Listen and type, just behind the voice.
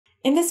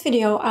In this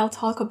video, I'll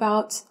talk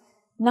about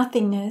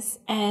nothingness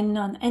and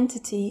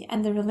nonentity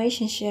and the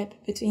relationship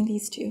between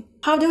these two.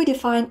 How do we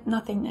define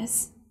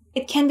nothingness?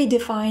 It can be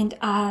defined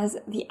as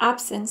the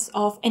absence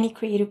of any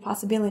creative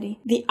possibility,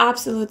 the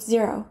absolute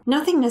zero.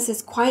 Nothingness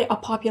is quite a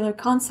popular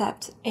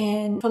concept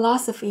in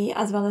philosophy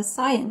as well as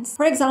science.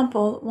 For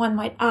example, one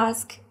might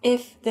ask,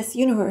 if this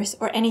universe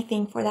or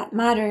anything for that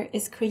matter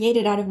is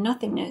created out of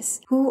nothingness,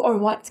 who or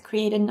what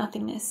created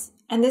nothingness?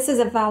 And this is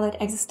a valid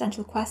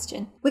existential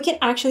question. We can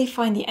actually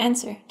find the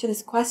answer to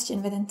this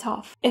question within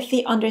Toph if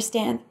we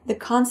understand the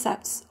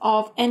concepts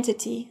of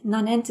entity,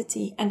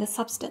 nonentity, and the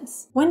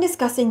substance. When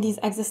discussing these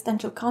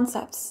existential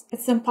concepts,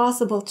 it's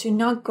impossible to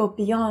not go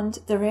beyond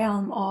the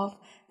realm of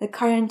the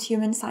current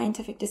human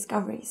scientific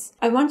discoveries.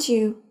 I want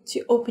you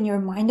to open your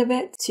mind a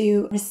bit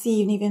to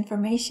receive new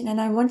information,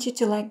 and I want you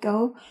to let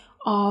go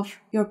of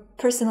your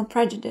personal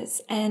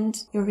prejudice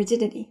and your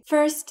rigidity.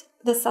 First,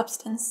 the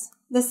substance.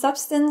 The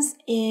substance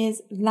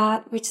is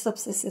that which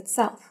subsists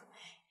itself.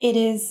 It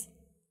is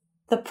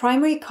the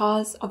primary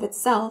cause of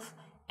itself,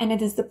 and it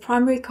is the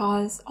primary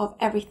cause of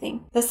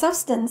everything. The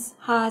substance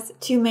has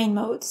two main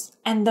modes,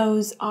 and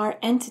those are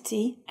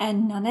entity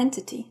and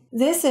nonentity.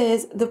 This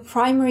is the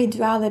primary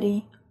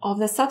duality of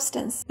the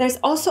substance. There's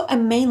also a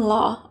main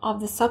law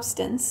of the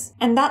substance,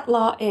 and that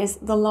law is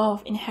the law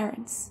of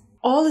inherence.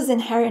 All is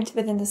inherent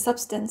within the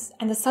substance,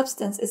 and the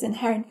substance is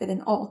inherent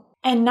within all.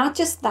 And not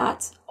just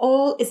that,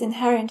 all is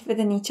inherent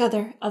within each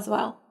other as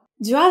well.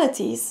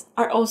 Dualities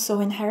are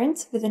also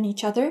inherent within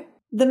each other.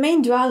 The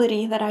main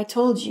duality that I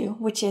told you,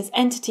 which is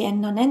entity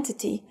and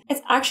nonentity,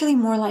 is actually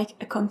more like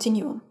a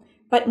continuum,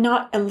 but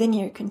not a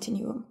linear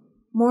continuum,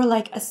 more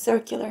like a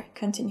circular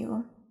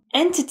continuum.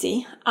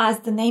 Entity, as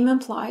the name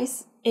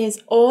implies,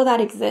 is all that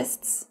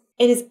exists.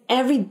 It is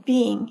every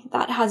being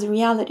that has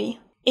reality.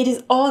 It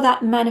is all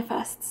that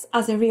manifests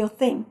as a real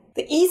thing.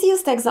 The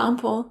easiest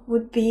example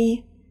would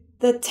be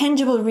the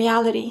tangible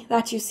reality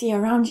that you see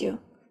around you.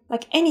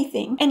 Like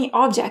anything, any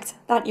object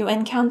that you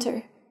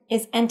encounter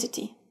is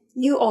entity.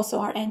 You also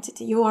are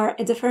entity. You are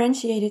a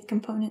differentiated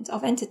component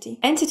of entity.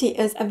 Entity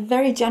is a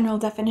very general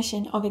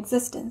definition of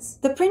existence.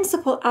 The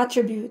principal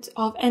attribute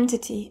of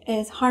entity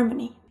is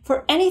harmony.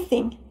 For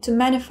anything to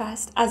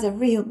manifest as a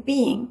real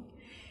being,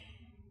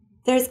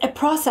 there's a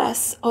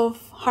process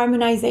of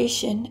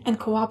harmonization and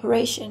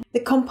cooperation. The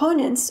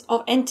components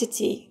of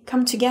entity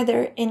come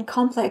together in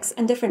complex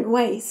and different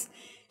ways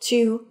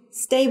to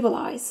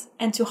stabilize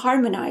and to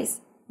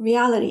harmonize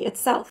reality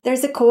itself.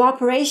 There's a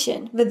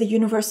cooperation with the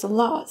universal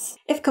laws.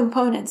 If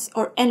components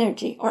or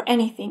energy or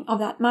anything of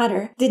that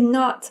matter did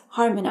not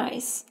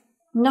harmonize,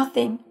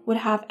 nothing would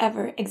have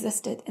ever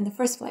existed in the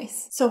first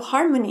place. So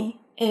harmony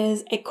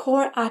is a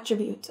core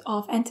attribute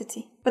of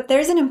entity. But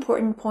there's an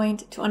important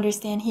point to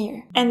understand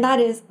here, and that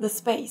is the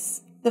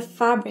space. The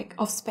fabric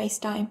of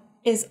space-time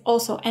is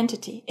also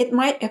entity. It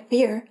might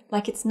appear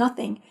like it's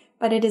nothing,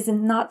 but it is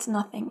not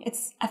nothing.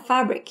 It's a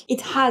fabric.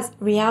 It has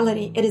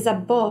reality. It is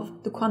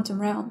above the quantum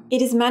realm.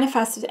 It is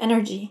manifested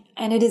energy,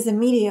 and it is a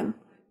medium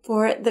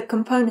for the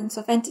components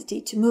of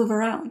entity to move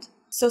around.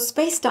 So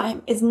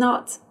space-time is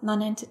not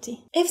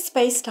non-entity. If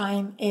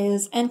space-time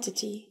is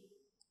entity,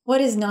 what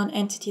is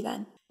non-entity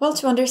then? Well,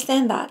 to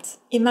understand that,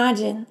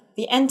 imagine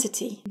the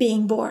entity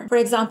being born. For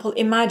example,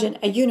 imagine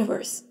a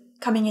universe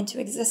coming into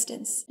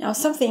existence. Now,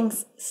 some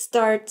things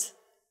start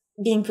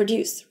being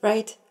produced,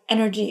 right?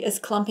 Energy is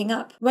clumping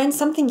up. When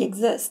something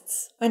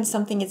exists, when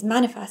something is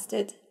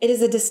manifested, it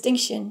is a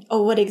distinction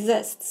of what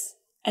exists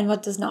and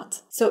what does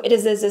not. So it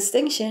is a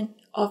distinction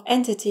of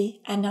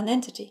entity and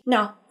non-entity.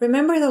 Now,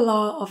 remember the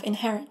law of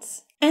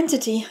inherence.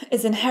 Entity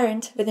is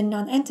inherent within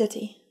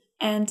non-entity,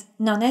 and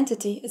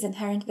non-entity is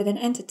inherent within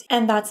entity.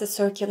 And that's a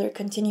circular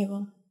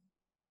continuum.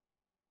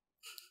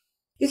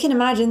 You can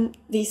imagine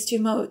these two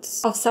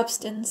modes of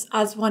substance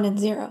as 1 and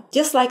 0,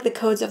 just like the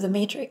codes of the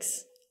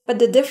matrix. But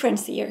the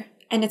difference here,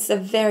 and it's a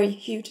very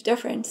huge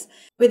difference,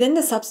 within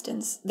the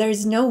substance, there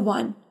is no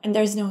 1 and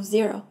there's no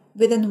 0.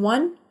 Within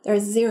 1,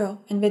 there's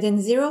 0, and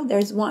within 0,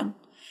 there's 1.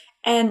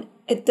 And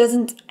it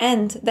doesn't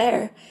end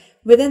there.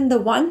 Within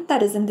the 1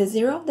 that is in the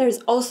 0, there's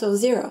also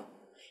 0.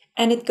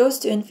 And it goes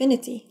to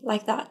infinity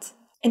like that,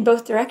 in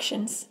both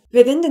directions.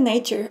 Within the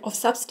nature of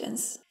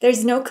substance,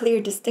 there's no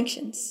clear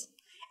distinctions.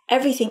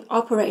 Everything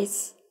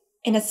operates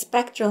in a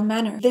spectral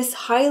manner. This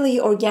highly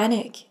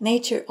organic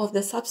nature of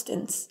the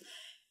substance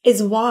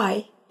is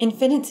why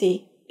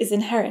infinity is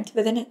inherent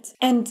within it.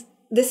 And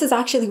this is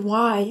actually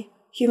why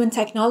human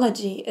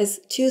technology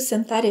is too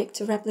synthetic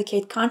to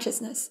replicate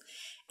consciousness.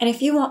 And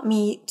if you want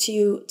me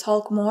to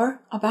talk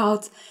more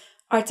about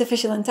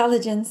artificial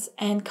intelligence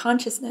and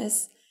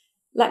consciousness,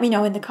 let me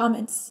know in the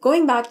comments.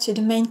 Going back to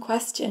the main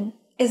question,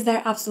 is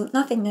there absolute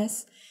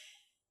nothingness?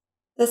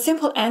 The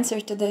simple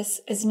answer to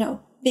this is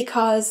no.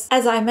 Because,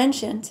 as I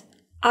mentioned,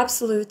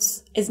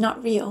 absolutes is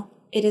not real.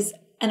 It is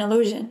an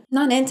illusion.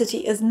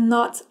 Non-entity is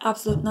not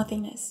absolute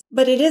nothingness,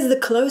 but it is the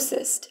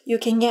closest you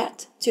can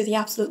get to the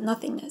absolute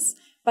nothingness.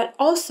 But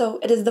also,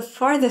 it is the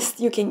farthest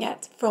you can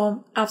get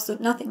from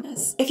absolute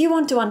nothingness. If you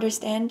want to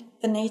understand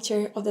the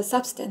nature of the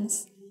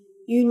substance,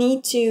 you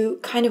need to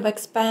kind of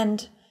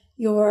expand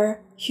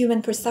your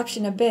human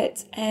perception a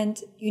bit, and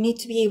you need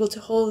to be able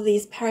to hold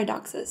these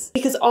paradoxes,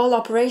 because all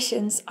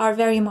operations are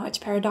very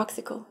much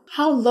paradoxical.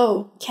 How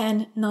low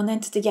can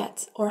nonentity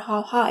get, or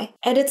how high?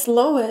 At its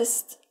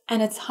lowest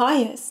and its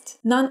highest,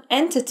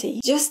 nonentity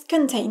just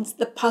contains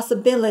the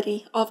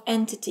possibility of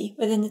entity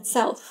within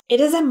itself. It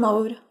is a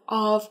mode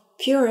of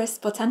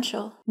purest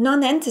potential.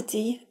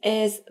 Nonentity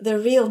is the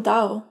real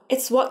Tao.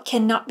 It's what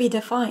cannot be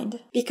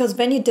defined, because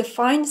when you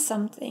define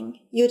something,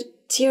 you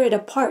tear it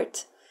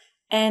apart,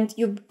 and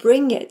you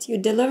bring it, you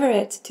deliver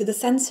it to the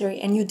sensory,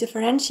 and you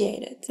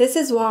differentiate it. This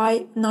is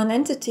why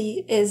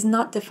nonentity is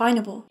not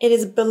definable. It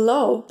is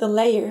below the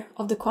layer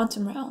of the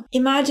quantum realm.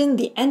 Imagine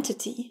the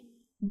entity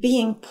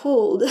being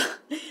pulled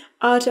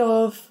out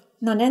of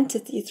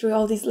nonentity through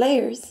all these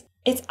layers.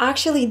 It's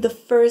actually the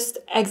first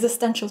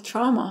existential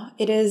trauma.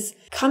 It is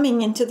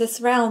coming into this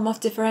realm of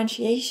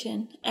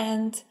differentiation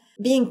and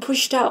being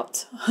pushed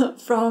out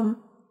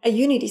from a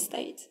unity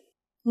state.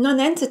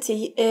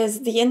 Nonentity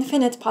is the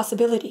infinite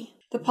possibility.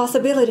 The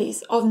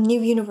possibilities of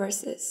new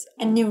universes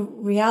and new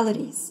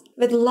realities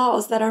with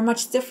laws that are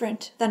much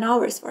different than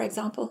ours, for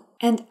example.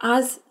 And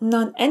as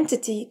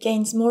nonentity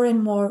gains more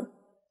and more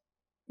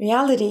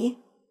reality,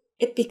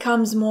 it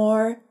becomes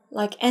more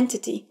like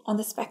entity on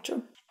the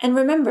spectrum. And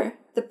remember,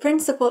 the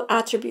principal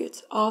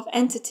attribute of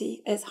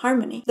entity is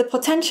harmony. The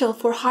potential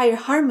for higher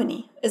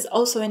harmony is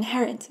also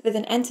inherent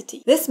within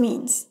entity. This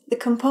means the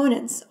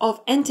components of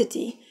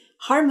entity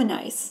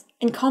harmonize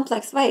in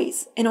complex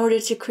ways in order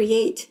to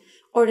create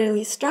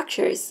orderly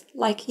structures,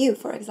 like you,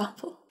 for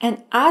example.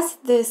 And as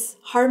this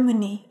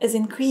harmony is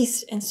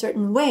increased in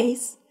certain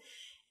ways,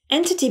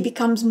 entity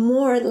becomes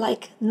more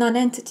like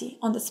nonentity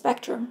on the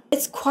spectrum.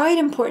 It's quite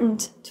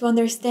important to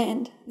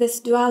understand this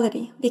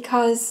duality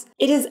because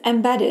it is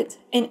embedded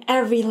in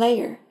every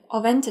layer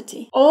of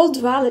entity. All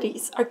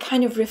dualities are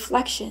kind of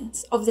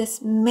reflections of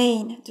this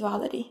main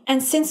duality.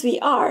 And since we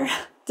are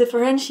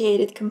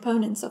differentiated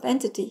components of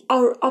entity,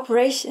 our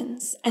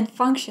operations and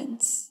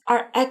functions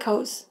are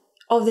echoes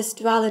of this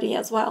duality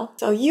as well.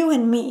 So you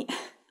and me,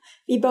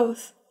 we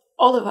both,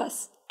 all of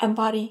us,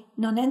 embody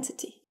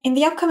nonentity. In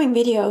the upcoming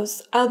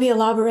videos, I'll be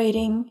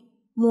elaborating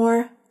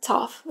more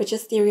TOF, which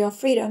is theory of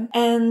freedom,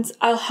 and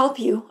I'll help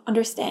you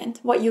understand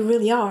what you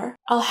really are.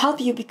 I'll help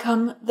you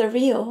become the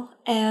real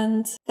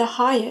and the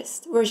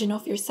highest version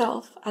of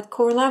yourself at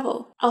core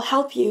level. I'll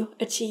help you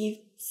achieve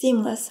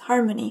seamless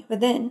harmony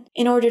within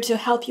in order to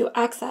help you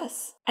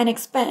access and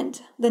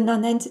expand the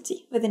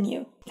nonentity within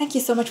you. Thank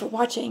you so much for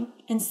watching,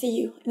 and see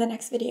you in the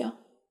next video.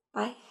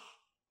 Bye.